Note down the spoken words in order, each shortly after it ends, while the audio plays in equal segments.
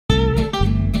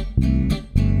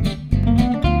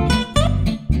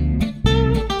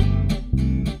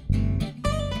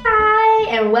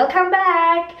welcome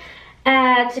back.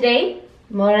 Today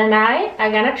Mona and I are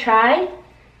gonna try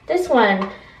this one.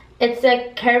 It's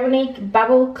a carbonate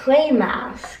bubble clay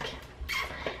mask,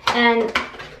 and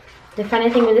the funny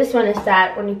thing with this one is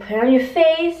that when you put it on your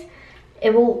face,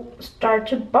 it will start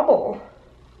to bubble.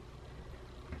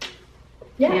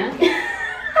 Yeah.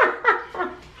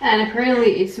 And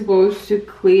apparently it's supposed to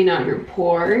clean out your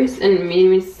pores and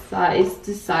minimize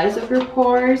the size of your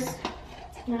pores.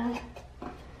 Yeah.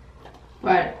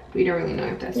 But we don't really know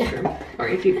if that's true, or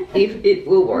if it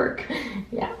will work.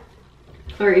 Yeah.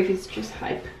 Or if it's just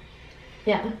hype.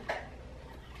 Yeah.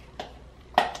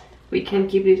 We can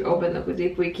keep it open though, because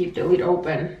if we keep the lid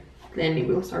open, then it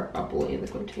will start bubbling in the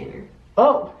container.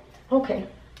 Oh, okay.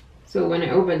 So when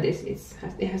I open this, it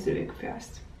has to be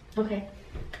fast. Okay.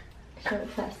 Show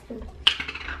it fast then.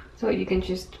 So you can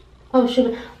just... Oh,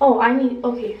 should I? Oh, I need...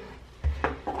 Okay.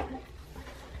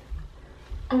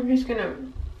 I'm just gonna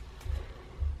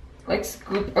like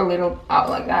scoop a little out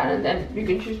like that, and then you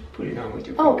can just put it on with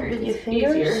your fingers. Oh, with your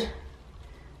fingers? Easier.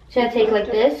 Should I take like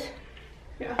this?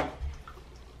 Yeah.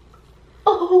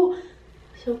 Oh,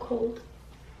 so cold.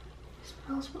 It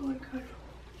smells really good.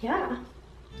 Yeah.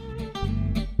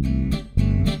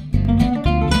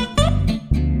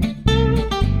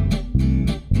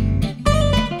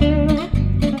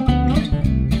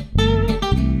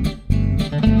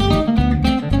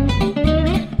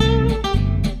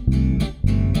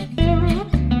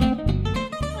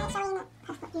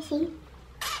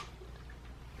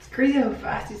 It's crazy how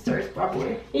fast it starts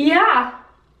bubbling. Yeah.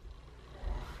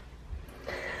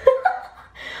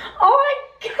 Oh my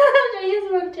gosh, I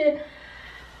just want to...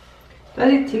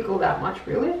 Does it tickle that much,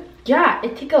 really? Yeah,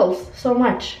 it tickles so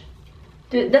much.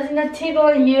 Doesn't that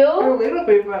tickle you? A little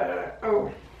bit, but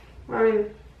oh, I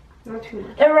mean, not too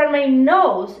much. Around my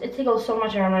nose. It tickles so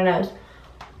much around my nose.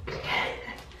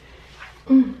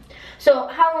 So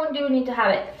how long do we need to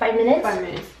have it? 5 minutes? 5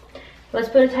 minutes. Let's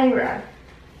put a timer on.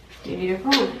 Do you need a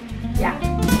phone? Yeah.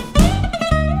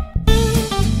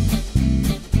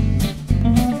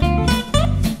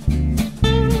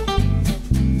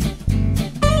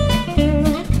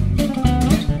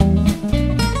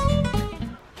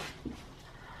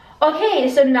 Okay,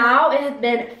 so now it has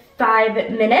been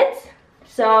 5 minutes.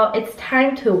 So it's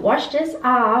time to wash this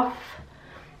off.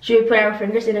 Should we put our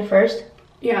fingers in it first?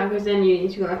 Yeah, because then you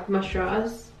need to like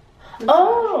massage.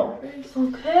 Oh,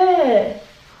 okay.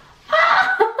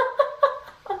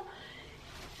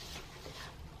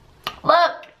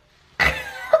 Look.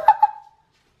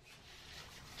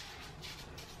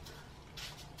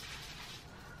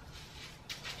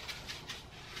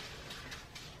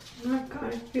 Oh my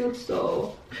god, it feels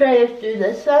so... Should I just do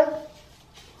this one?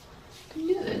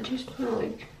 Yeah, just kind of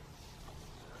like...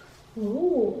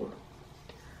 Ooh.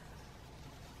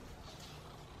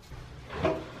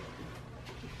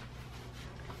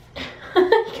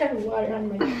 Got water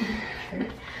on my shirt.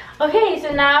 Okay,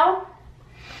 so now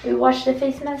we wash the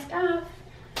face mask off.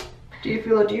 Do you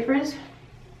feel a difference?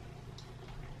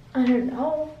 I don't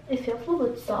know. It feels a little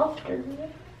bit softer.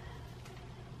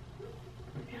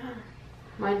 Yeah.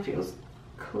 Mine feels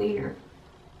cleaner.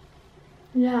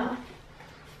 Yeah.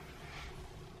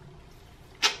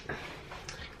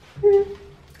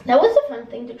 That was a fun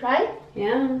thing to try.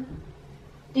 Yeah.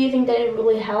 Do you think that it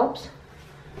really helps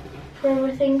for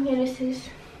everything it is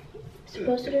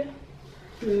supposed to do?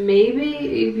 Maybe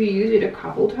if you use it a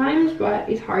couple times, but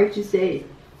it's hard to say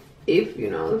if, you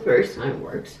know, the first time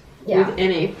works. Yeah. With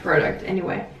any product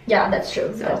anyway. Yeah, that's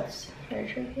true. So. That's very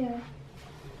true, yeah.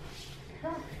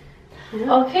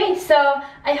 Yeah. Okay, so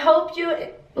I hope you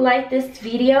like this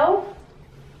video,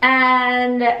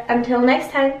 and until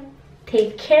next time,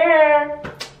 take care.